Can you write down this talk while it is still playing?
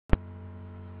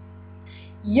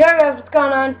Yo guys, what's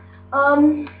going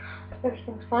on?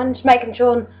 Everything's fine. Just making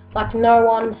sure like no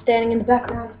one standing in the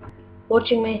background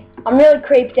watching me. I'm really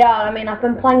creeped out. I mean, I've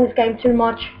been playing this game too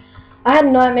much. I had a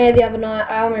nightmare the other night.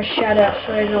 I almost shat out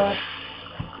straight away.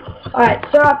 Alright,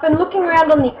 so I've been looking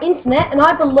around on the internet and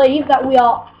I believe that we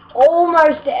are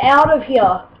almost out of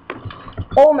here.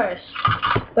 Almost.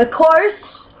 We're close,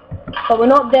 but we're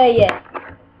not there yet.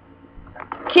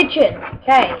 Kitchen.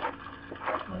 Okay.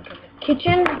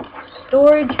 Kitchen.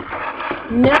 Storage.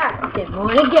 Nah, didn't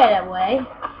want to get away.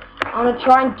 I'm gonna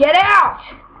try and get out!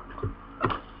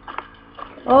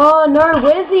 Oh no,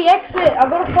 where's the exit? I've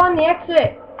got to find the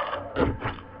exit.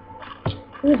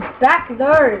 It was back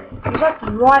though. It was like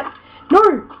right...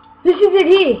 No! This is it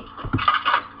here.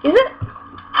 Is it?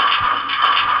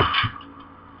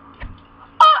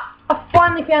 Ah! I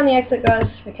finally found the exit,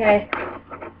 guys. Okay.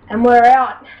 And we're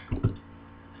out.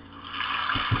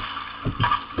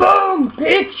 Boom,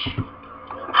 bitch!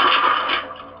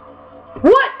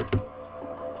 What?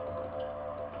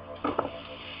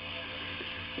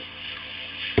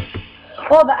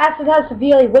 Oh, the acid has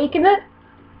severely weakened it.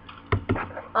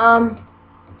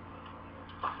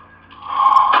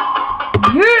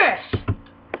 Yes!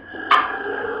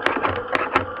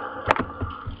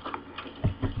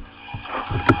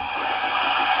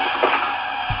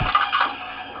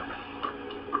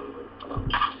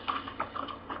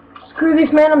 Screw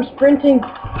this, man, I'm sprinting.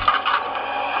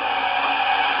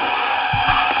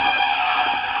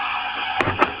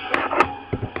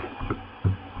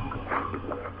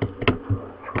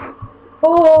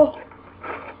 Oh!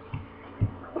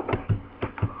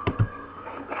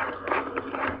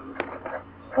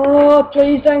 Oh,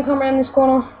 please don't come around this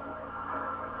corner.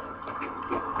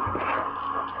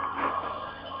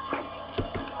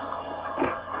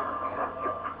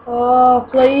 Oh,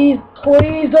 please,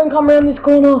 please don't come around this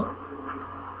corner.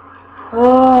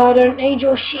 Oh, I don't need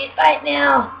your shit right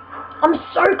now. I'm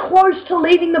so close to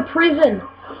leaving the prison.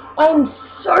 I'm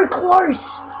so close.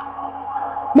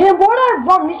 Man, why did I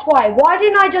run this way? Why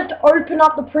didn't I just open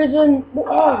up the prison?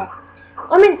 Oh,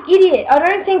 I'm an idiot. I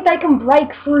don't think they can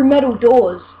break through metal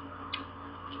doors.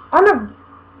 I'm a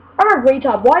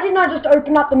retard. Why didn't I just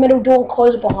open up the metal door and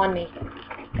close it behind me?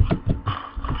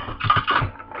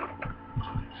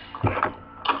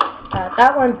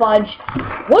 That won't budge.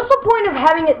 What's the point of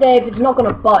having it there if it's not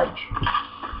going to budge?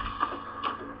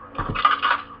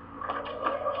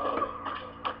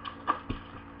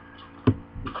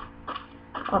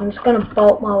 I'm just going to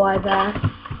bolt my way back.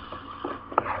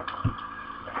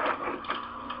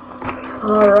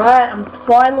 Alright, I'm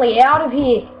finally out of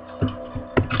here.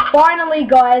 Finally,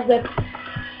 guys, they're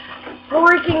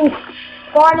freaking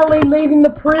finally leaving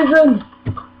the prison.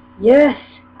 Yes.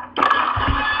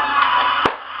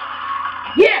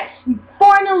 Yes! We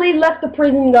finally left the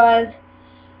prison, guys.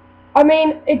 I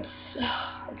mean, it's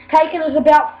taken us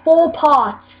about 4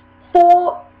 parts.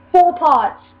 Four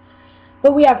parts.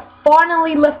 But we have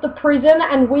finally left the prison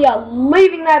and we are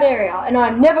leaving that area and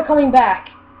I'm never coming back.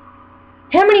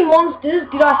 How many monsters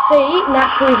did I see in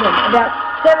that prison? About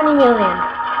 70 million.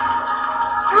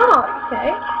 Oh,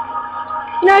 okay.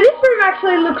 You know, this room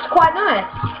actually looks quite nice.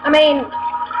 I mean,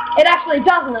 it actually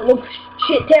doesn't. It looks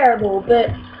shit terrible,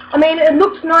 but I mean, it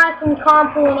looks nice and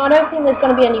calmful and I don't think there's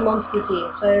going to be any monsters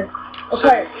here, so...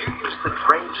 Okay. So you use the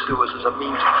drain sewers as a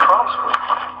means of transport?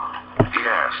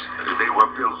 Yes, they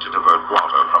were built to divert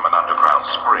water from an underground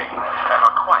spring and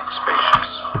are quite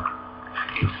spacious.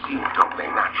 It seemed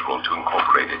only natural to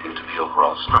incorporate it into the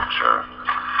overall structure.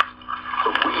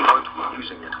 But we won't be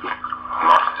using it.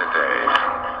 Not today.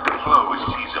 The flow is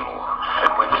seasonal,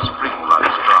 and when the spring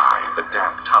runs dry, the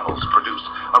damp tunnels produce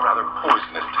a rather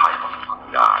poisonous type of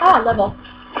fungi. Ah, level.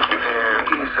 There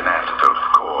is an antidote, of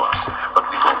course, but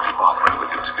we won't be bothering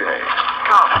with it today.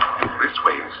 Come this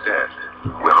way instead.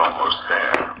 We're almost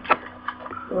there.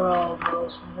 We're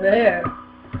almost there.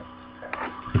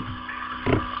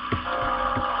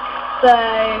 So...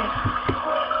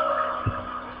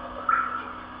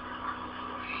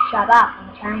 Shut up,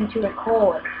 I'm trying to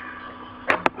record.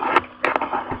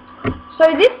 So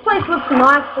this place looks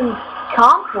nice and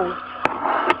calmful.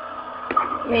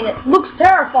 I mean, it looks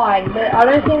terrifying, but I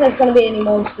don't think there's going to be any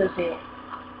monsters here.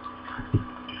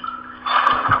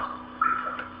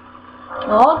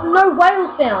 Oh, no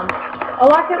whale sound. I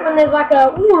like it when there's like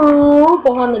a woo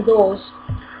behind the doors.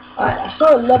 Alright, I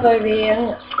saw a lever over here. I'm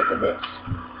going to stick with this.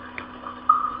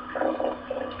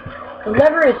 The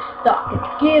lever is stuck.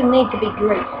 Its gears need to be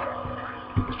greased.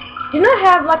 Didn't I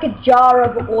have like a jar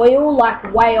of oil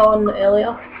like way on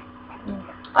earlier?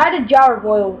 I had a jar of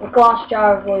oil, a glass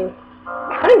jar of oil.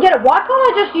 I don't get it. Why can't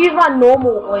I just use my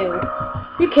normal oil?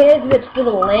 Who cares if it's still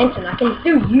a lantern? I can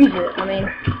still use it. I mean,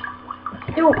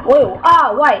 it's still oil.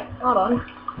 Ah, wait, hold on.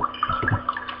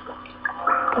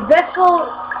 A vessel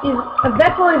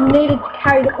is needed to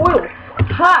carry the oil.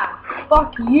 Ha!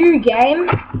 Fuck you, game.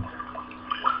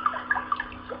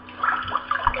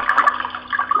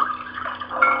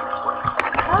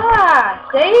 Ah,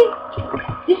 see?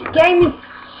 This game is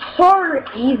so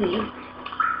easy.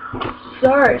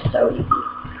 So easy.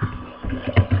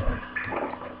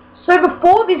 So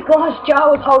before this glass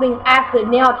jar was holding acid,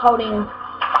 now it's holding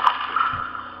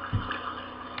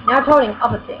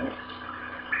other things.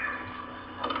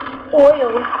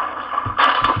 Oil.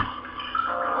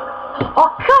 Oh,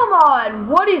 come on!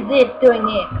 What is this doing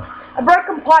here? A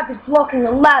broken pipe is blocking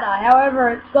the ladder,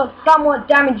 however it's got somewhat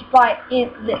damaged by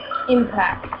the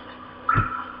impact.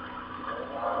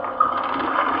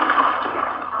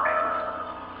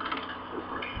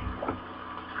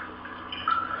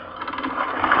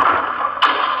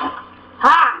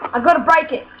 Ha! I've got to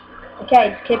break it! Okay,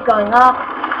 just keep going up.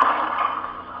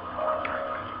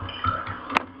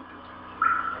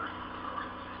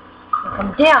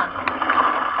 Come down.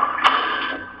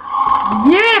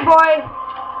 Yeah, boy!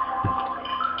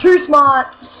 Too smart.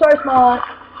 So smart.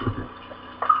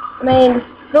 I mean,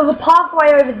 there's a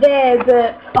pathway over there,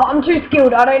 but I'm too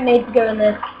skilled. I don't need to go in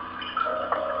there.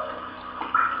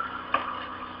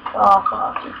 Oh,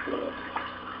 fuck. Too skilled.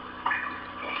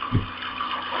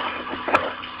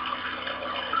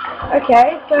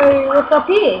 Okay, so what's up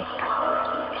here?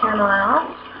 Can I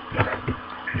ask?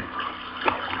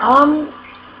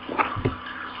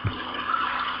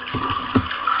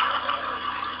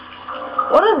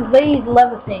 What are these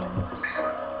leather things?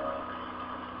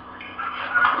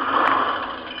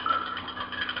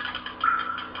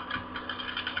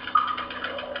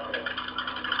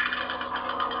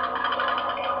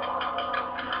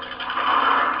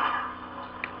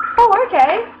 Oh,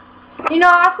 okay. You know,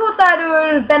 I thought that it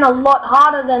would have been a lot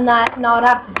harder than that, and I would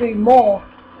have to do more.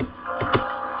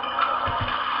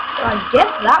 I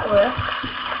guess that works.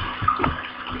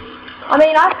 I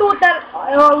mean, I thought that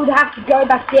I would have to go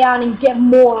back down and get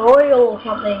more oil or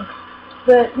something.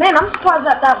 But, man, I'm surprised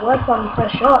that that worked on the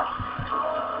first shot.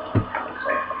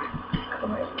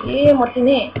 Yeah, what's in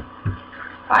there?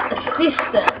 Alright, the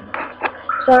cistern.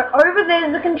 So, over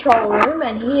there's the control room,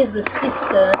 and here's the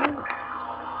cistern.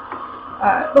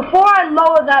 Alright, before I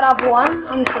lower that other one,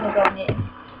 I'm just gonna go in here.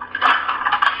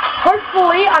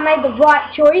 Hopefully, I made the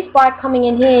right choice by coming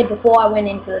in here before I went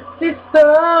into the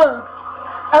cistern.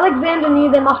 Alexander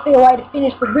knew there must be a way to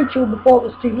finish the ritual before it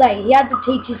was too late. He had to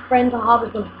teach his friend to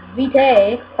harvest the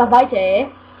vitae,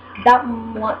 that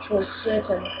much was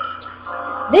certain.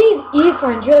 These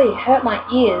earphones really hurt my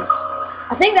ears.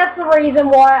 I think that's the reason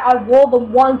why I wore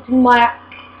them once in my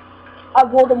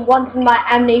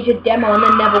amnesia demo and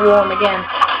then never wore them again.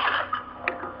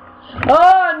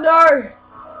 Oh no!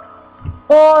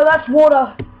 Oh, that's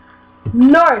water.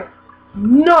 No!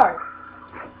 No!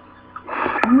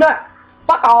 No!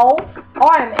 Fuck off!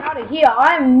 I am out of here.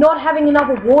 I am not having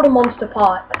another water monster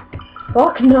part.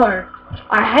 Fuck no.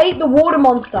 I hate the water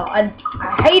monster. I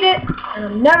hate it, and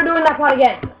I'm never doing that part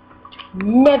again.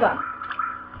 Never.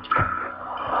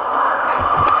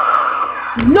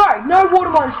 No! No water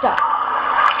monster!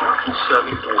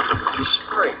 Concerning water from the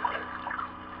spring.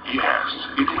 Yes,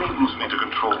 it enables me to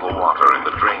control the water in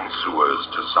the drain sewers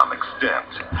to some extent.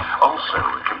 Also,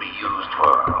 it can be used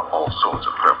for all sorts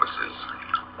of purposes.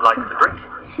 Like the drink?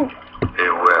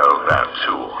 Well, that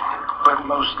too. But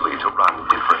mostly to run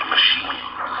different machines.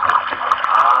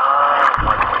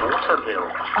 Like water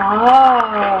mills.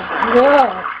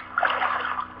 Yeah.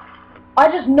 I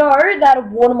just know that a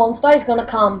water monster is gonna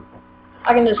come.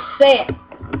 I can just see it.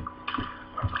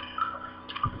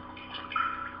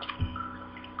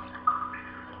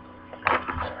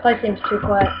 This place seems too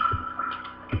quiet.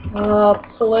 Oh,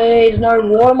 please, no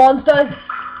water monsters.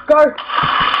 Go.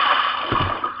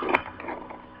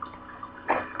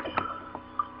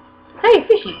 Hey,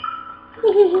 fishy.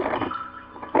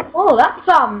 Oh,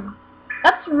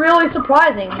 that's really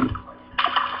surprising.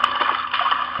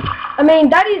 I mean,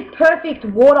 that is perfect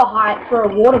water height for a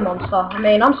water monster. I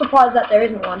mean, I'm surprised that there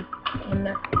isn't one in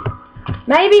there.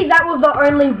 Maybe that was the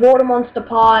only water monster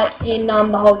part in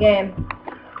the whole game.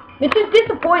 This is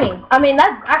disappointing. I mean,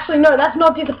 that's actually, no, that's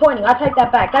not disappointing. I take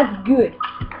that back. That's good.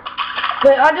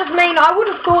 But I just mean, I would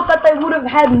have thought that they would have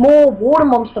had more water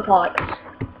monster parts.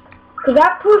 Because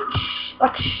that put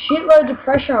like shitloads of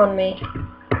pressure on me.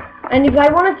 And if they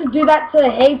wanted to do that to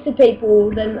heaps of people,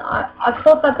 then I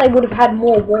thought that they would have had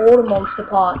more water monster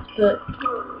parts. But,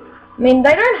 I mean,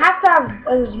 they don't have to have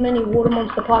as many water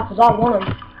monster parts as I want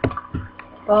them.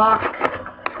 Fuck.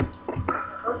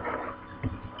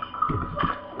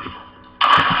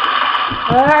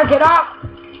 Get up!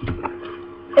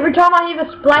 Every time I hear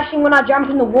the splashing when I jump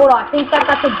in the water, I think that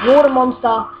that's a water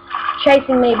monster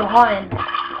chasing me behind.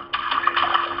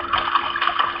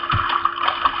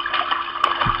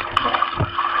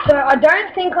 So I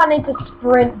don't think I need to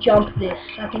sprint jump this.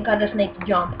 I think I just need to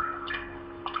jump.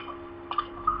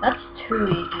 That's too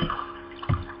easy.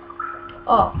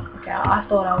 Oh, okay, I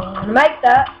thought I was going to make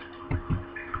that.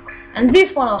 And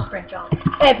this one I'll sprint jump.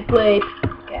 Epic leap.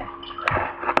 Okay.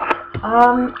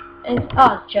 It's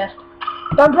chest.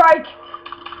 Don't break!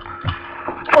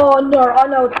 Oh no, I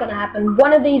know what's gonna happen.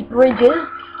 One of these bridges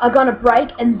are gonna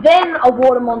break and then a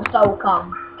water monster will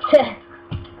come.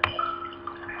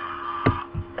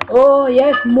 Oh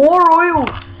yes, more oil!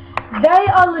 They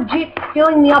are legit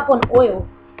filling me up on oil.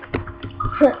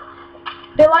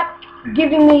 They're like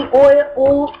giving me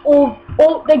oil,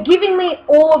 they're giving me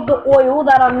all of the oil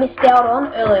that I missed out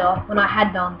on earlier when I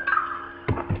had none.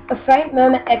 A faint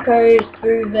murmur echoes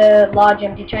through the large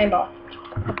empty chamber.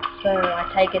 So I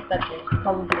take it that there's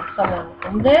probably someone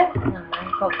in there. I don't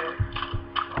know, probably.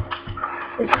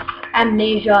 This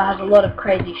amnesia has a lot of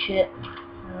crazy shit.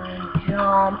 And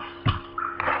jump.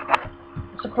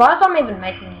 I'm surprised I'm even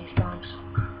making these jumps.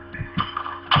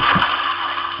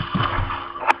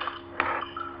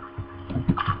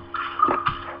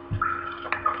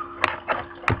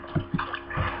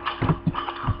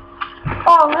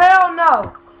 Oh hell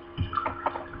no!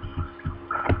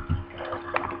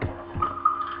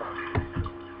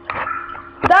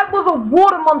 That was a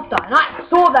water monster, and I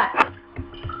saw that.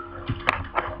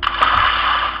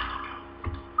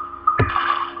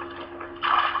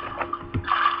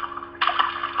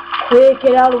 Quick,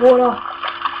 get out of the water.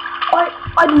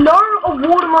 I know a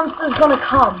water monster is gonna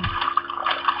come.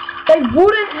 They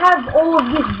wouldn't have all of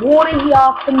this water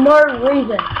here for no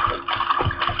reason.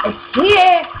 It's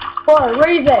here for a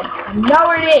reason. I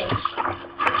know it is.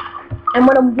 And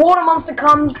when a water monster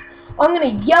comes, I'm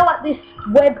gonna yell at this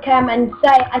webcam and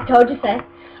say, I told you so.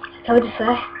 I told you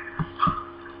so.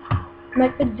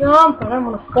 Make the jump. I don't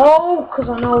want to fall because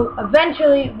I know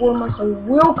eventually water monster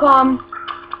will come.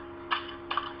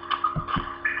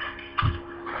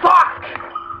 Fuck!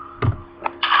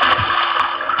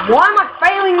 Why am I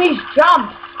failing these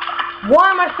jumps?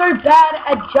 Why am I so bad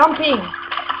at jumping?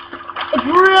 It's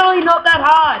really not that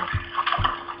hard.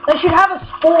 They should have a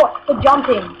sport for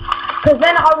jumping, because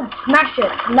then I would smash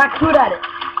it. I'm that good at it.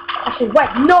 Actually, wait,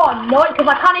 no I'm not, because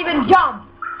I can't even jump.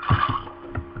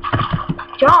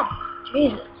 Jump.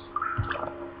 Jesus.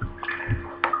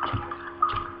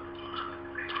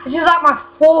 This is like my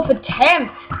 4th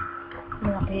attempt. I'm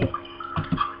up here.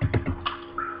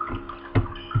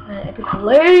 An epic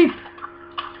leap.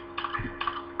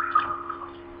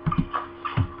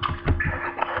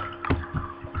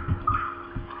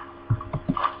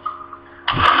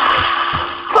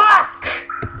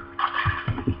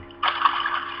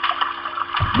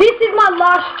 This is my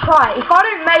last try. If I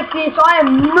don't make this, I am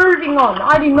moving on.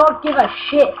 I do not give a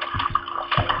shit.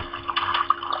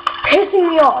 Pissing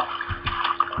me off.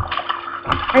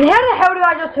 And how the hell did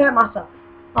I just hurt myself?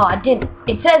 Oh, I didn't.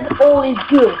 It says all is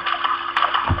good.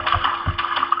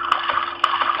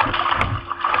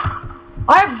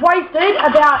 I have wasted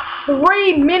about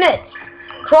 3 minutes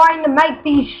trying to make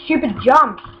these stupid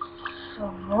jumps.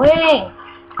 So annoying.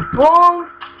 Boom,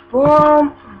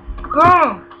 boom,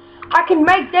 boom. I can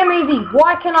make them easy.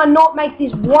 Why can I not make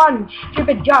this one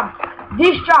stupid jump?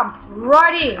 This jump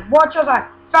right here. Watch as I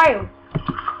fail.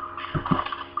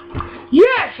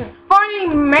 Yes, I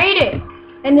finally made it.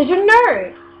 And there's a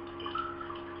note.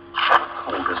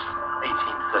 August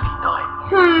 1839.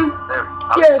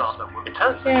 Yes.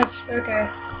 Yes, okay.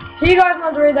 So you guys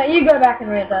want to read that? You go back and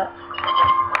read that.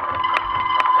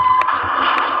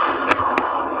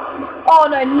 Oh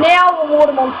no, now the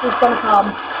water monster's gonna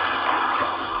come.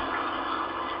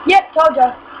 Yep, told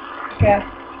ya. Okay.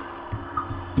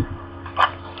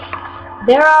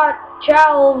 There are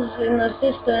channels in the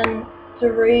system to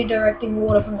redirecting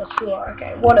water from the sewer.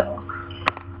 Okay, whatever.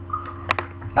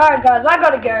 Alright guys, I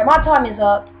gotta go. My time is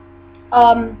up.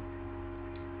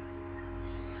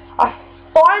 I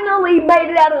finally made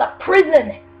it out of the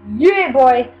prison. Yeah,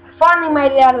 boy. I finally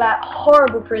made it out of that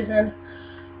horrible prison.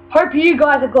 Hope you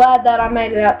guys are glad that I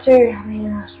made it out too. I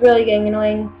mean, it's really getting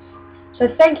annoying. So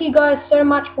thank you guys so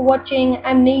much for watching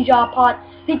Amnesia Part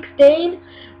 16.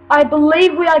 I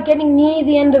believe we are getting near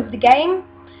the end of the game.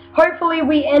 Hopefully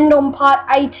we end on Part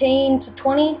 18 to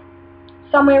 20,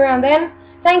 somewhere around then.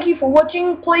 Thank you for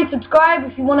watching. Please subscribe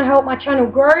if you want to help my channel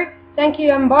grow. Thank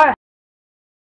you and bye.